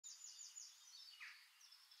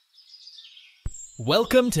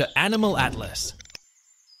Welcome to Animal Atlas,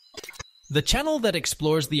 the channel that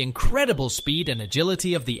explores the incredible speed and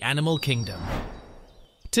agility of the animal kingdom.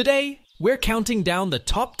 Today, we're counting down the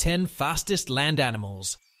top 10 fastest land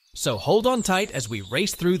animals, so hold on tight as we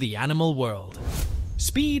race through the animal world.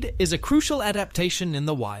 Speed is a crucial adaptation in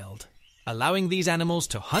the wild, allowing these animals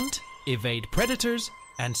to hunt, evade predators,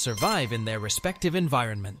 and survive in their respective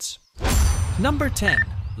environments. Number 10.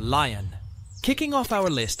 Lion. Kicking off our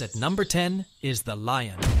list at number 10 is the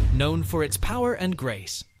lion. Known for its power and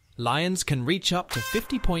grace, lions can reach up to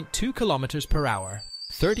 50.2 kilometers per hour,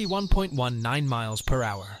 31.19 miles per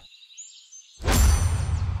hour.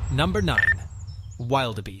 Number 9.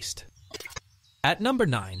 Wildebeest. At number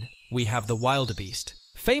 9, we have the wildebeest,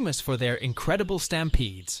 famous for their incredible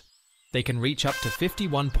stampedes. They can reach up to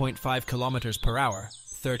 51.5 kilometers per hour,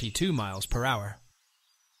 32 miles per hour.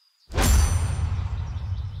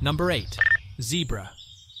 Number 8. Zebra.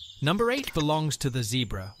 Number 8 belongs to the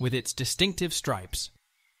zebra with its distinctive stripes.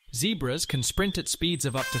 Zebras can sprint at speeds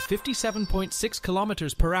of up to 57.6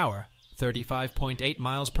 kilometers per hour, 35.8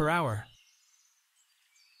 miles per hour.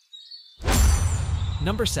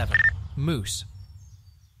 Number 7. Moose.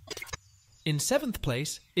 In 7th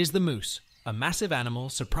place is the moose, a massive animal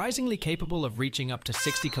surprisingly capable of reaching up to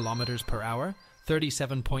 60 kilometers per hour,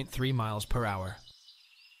 37.3 miles per hour.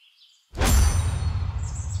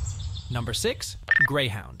 Number 6.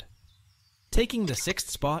 Greyhound. Taking the 6th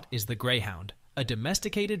spot is the greyhound, a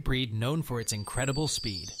domesticated breed known for its incredible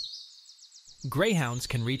speed. Greyhounds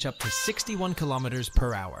can reach up to 61 kilometers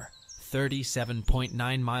per hour,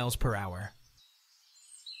 37.9 miles per hour.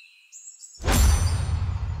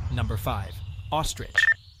 Number 5. Ostrich.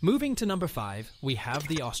 Moving to number 5, we have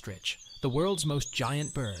the ostrich, the world's most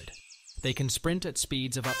giant bird. They can sprint at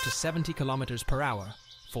speeds of up to 70 kilometers per hour,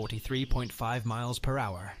 43.5 miles per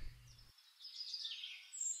hour.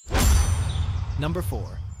 Number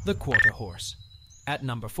 4. The quarter horse. At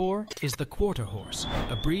number 4 is the quarter horse,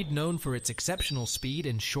 a breed known for its exceptional speed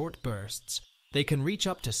in short bursts. They can reach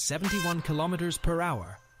up to 71 kilometers per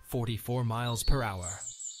hour, 44 miles per hour.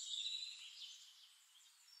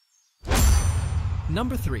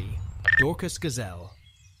 Number 3. Dorcas gazelle.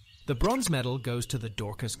 The bronze medal goes to the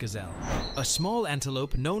Dorcas gazelle, a small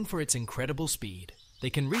antelope known for its incredible speed. They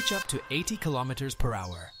can reach up to 80 kilometers per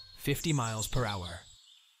hour, 50 miles per hour.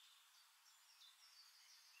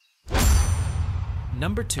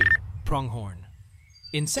 Number 2. Pronghorn.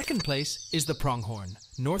 In 2nd place is the pronghorn,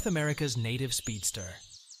 North America's native speedster.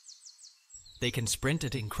 They can sprint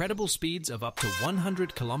at incredible speeds of up to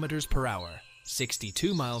 100 kilometers per hour,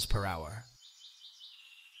 62 miles per hour.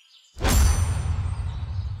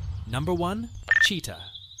 Number 1. Cheetah.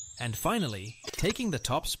 And finally, taking the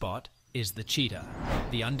top spot is the cheetah,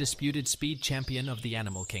 the undisputed speed champion of the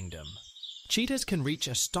animal kingdom. Cheetahs can reach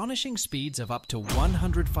astonishing speeds of up to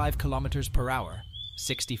 105 kilometers per hour,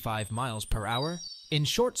 65 miles per hour, in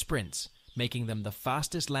short sprints, making them the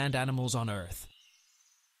fastest land animals on Earth.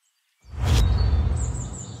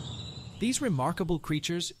 These remarkable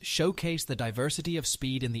creatures showcase the diversity of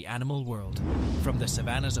speed in the animal world, from the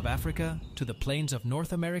savannas of Africa to the plains of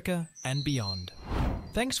North America and beyond.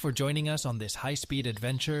 Thanks for joining us on this high-speed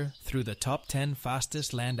adventure through the top 10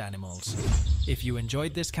 fastest land animals. If you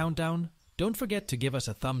enjoyed this countdown, don't forget to give us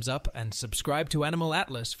a thumbs up and subscribe to Animal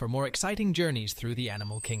Atlas for more exciting journeys through the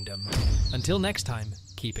animal kingdom. Until next time,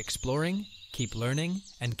 keep exploring, keep learning,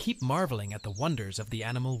 and keep marveling at the wonders of the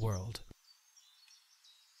animal world.